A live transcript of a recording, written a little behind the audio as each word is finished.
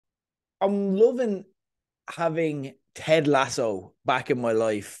I'm loving having Ted Lasso back in my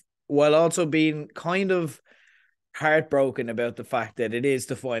life while also being kind of heartbroken about the fact that it is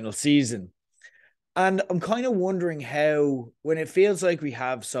the final season. And I'm kind of wondering how, when it feels like we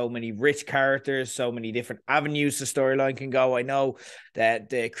have so many rich characters, so many different avenues the storyline can go. I know that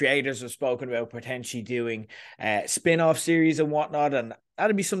the creators have spoken about potentially doing spin-off series and whatnot, and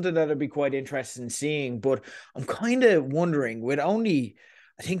that'd be something that I'd be quite interested in seeing. But I'm kind of wondering, with only,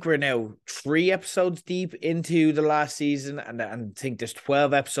 I think we're now 3 episodes deep into the last season, and I think there's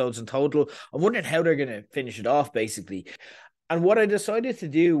 12 episodes in total. I'm wondering how they're going to finish it off, basically. And what I decided to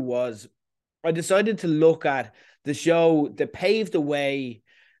do was I decided to look at the show that paved the way,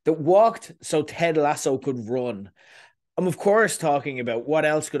 that walked so Ted Lasso could run. I'm, of course, talking about what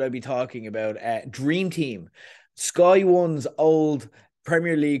else could I be talking about? Dream Team, Sky One's old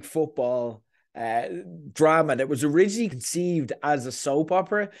Premier League football uh, drama that was originally conceived as a soap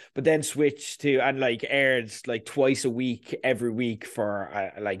opera, but then switched to and like aired like twice a week, every week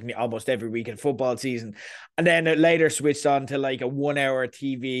for like almost every week in football season. And then it later switched on to like a 1 hour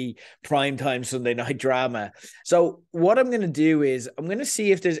TV primetime Sunday night drama. So, what I'm going to do is I'm going to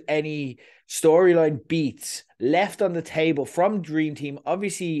see if there's any storyline beats left on the table from Dream Team.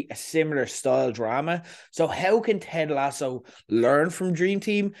 Obviously, a similar style drama. So, how can Ted Lasso learn from Dream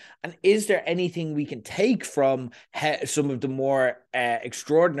Team? And is there anything we can take from some of the more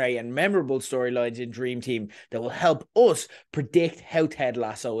extraordinary and memorable storylines in Dream Team that will help us predict how Ted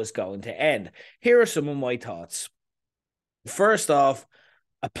Lasso is going to end? Here are some of my thoughts. First off,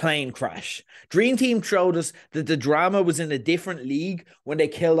 a plane crash. Dream Team showed us that the drama was in a different league when they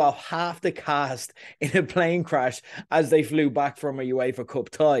killed off half the cast in a plane crash as they flew back from a UEFA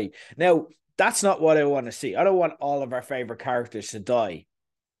Cup tie. Now, that's not what I want to see. I don't want all of our favorite characters to die.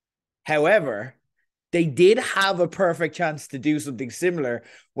 However, they did have a perfect chance to do something similar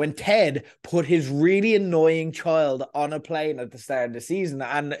when Ted put his really annoying child on a plane at the start of the season.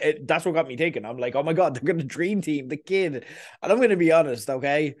 And that's what got me thinking. I'm like, oh my God, they're going to dream team the kid. And I'm going to be honest,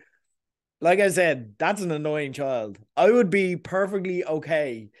 okay? Like I said, that's an annoying child. I would be perfectly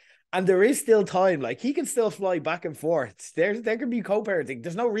okay. And there is still time. Like he can still fly back and forth. There can be co-parenting.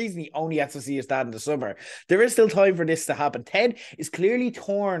 There's no reason he only has to see his dad in the summer. There is still time for this to happen. Ted is clearly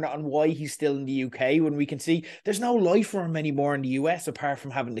torn on why he's still in the UK when we can see there's no life for him anymore in the US apart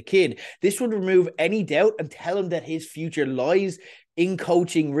from having the kid. This would remove any doubt and tell him that his future lies in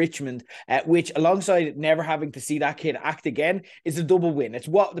coaching Richmond, which alongside never having to see that kid act again is a double win. It's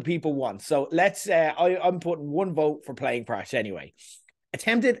what the people want. So let's, I'm putting one vote for playing crash anyway.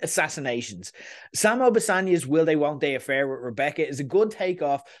 Attempted assassinations. Sam Obasanya's will they won't they affair with Rebecca is a good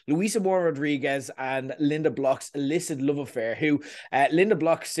takeoff Luisa Moore Rodriguez and Linda Block's illicit love affair, who Linda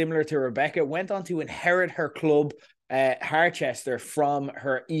Block, similar to Rebecca, went on to inherit her club, Harchester, from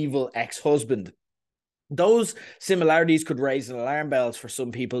her evil ex-husband. Those similarities could raise an alarm bells for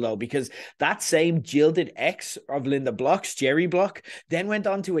some people, though, because that same jilted ex of Linda Block's, Jerry Block, then went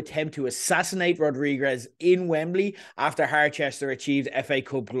on to attempt to assassinate Rodriguez in Wembley after Harchester achieved FA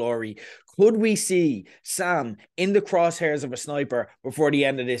Cup glory. Could we see Sam in the crosshairs of a sniper before the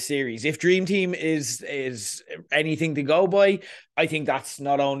end of this series? If Dream Team is anything to go by, I think that's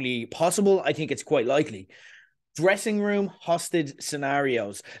not only possible, I think it's quite likely. Dressing room hostage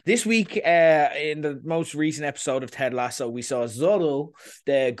scenarios. This week, in the most recent episode of Ted Lasso, we saw Zorro,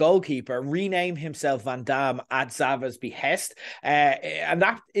 the goalkeeper, rename himself Van Damme at Zava's behest. And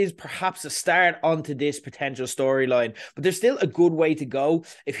that is perhaps a start onto this potential storyline. But there's still a good way to go.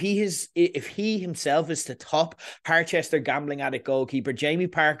 If he himself is to top Harchester gambling addict goalkeeper Jamie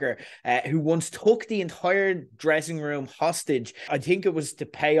Parker, who once took the entire dressing room hostage. I think it was to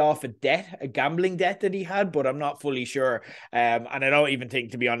pay off a gambling debt that he had, but I'm not fully sure. And I don't even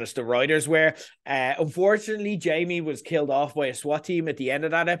think, to be honest, the writers were. Unfortunately, Jamie was killed off by a SWAT team at the end of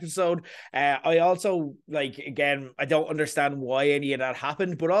that episode. I also, like, again, I don't understand why any of that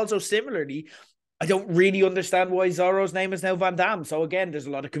happened, but also similarly, I don't really understand why Zorro's name is now Van Damme. So again, there's a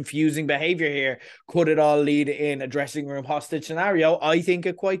lot of confusing behavior here. Could it all lead in a dressing room hostage scenario? I think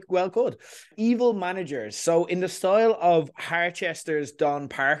it quite well could. Evil managers. So in the style of Harchester's Don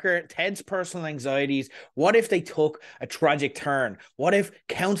Parker, Ted's personal anxieties, what if they took a tragic turn? What if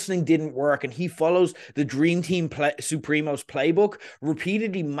counseling didn't work and he follows the Dream Team Supremos playbook,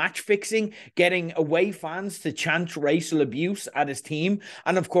 repeatedly match fixing, getting away fans to chant racial abuse at his team?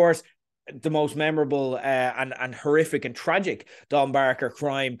 And of course, the most memorable and horrific and tragic Don Barker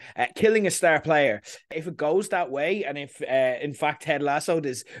crime, killing a star player. If it goes that way, and if in fact Ted Lasso,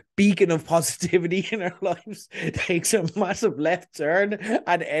 this beacon of positivity in our lives, takes a massive left turn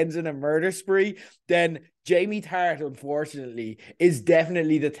and ends in a murder spree, then Jamie Tart, unfortunately, is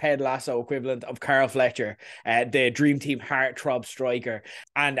definitely the Ted Lasso equivalent of Carl Fletcher, the Dream Team heartthrob striker.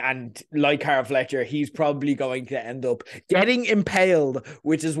 And like Carl Fletcher, he's probably going to end up getting impaled,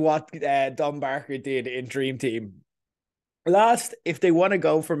 which is what Don Barker did in Dream Team. Last, if they want to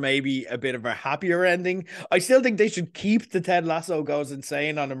go for maybe a bit of a happier ending, I still think they should keep the Ted Lasso goes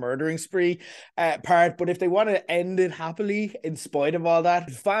insane on a murdering spree part. But if they want to end it happily, in spite of all that,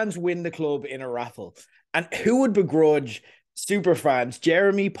 fans win the club in a raffle. And who would begrudge super fans,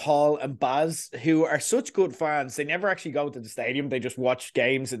 Jeremy, Paul, and Baz, who are such good fans? They never actually go to the stadium, they just watch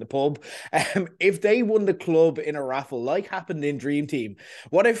games in the pub. If they won the club in a raffle, like happened in Dream Team,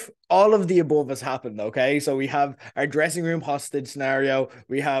 what if all of the above has happened? Okay, so we have our dressing room hostage scenario,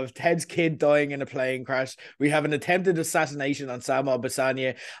 we have Ted's kid dying in a plane crash, we have an attempted assassination on Samuel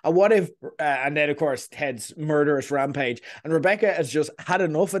Basanya, and what if and then of course Ted's murderous rampage, and Rebecca has just had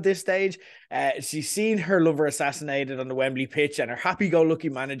enough at this stage. She's seen her lover assassinated on the Wembley pitch, and her happy-go-lucky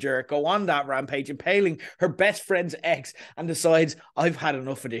manager go on that rampage, impaling her best friend's ex, and decides, I've had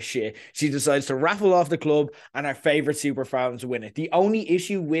enough of this shit. She decides to raffle off the club, and our favorite super fans win it. The only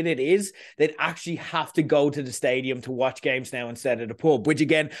issue with it is they'd actually have to go to the stadium to watch games now instead of the pub, which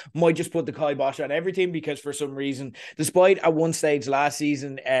again might just put the kibosh on everything, because for some reason, despite at one stage last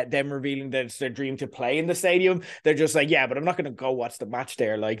season them revealing that it's their dream to play in the stadium, they're just like, yeah, but I'm not going to go watch the match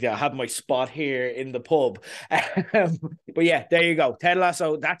there. Like, I have my spot here in the pub. But yeah, there you go. Ted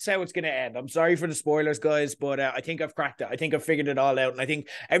Lasso, that's how it's going to end. I'm sorry for the spoilers, guys, but I think I've cracked it. I think I've figured it all out. And I think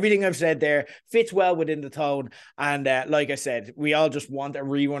everything I've said there fits well within the tone. And like I said, we all just want a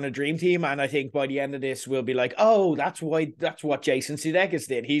rerun of Dream Team. And I think by the end of this, we'll be like, oh, that's what Jason Sudeikis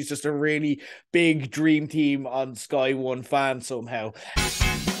did. He's just a really big Dream Team on Sky One fan somehow.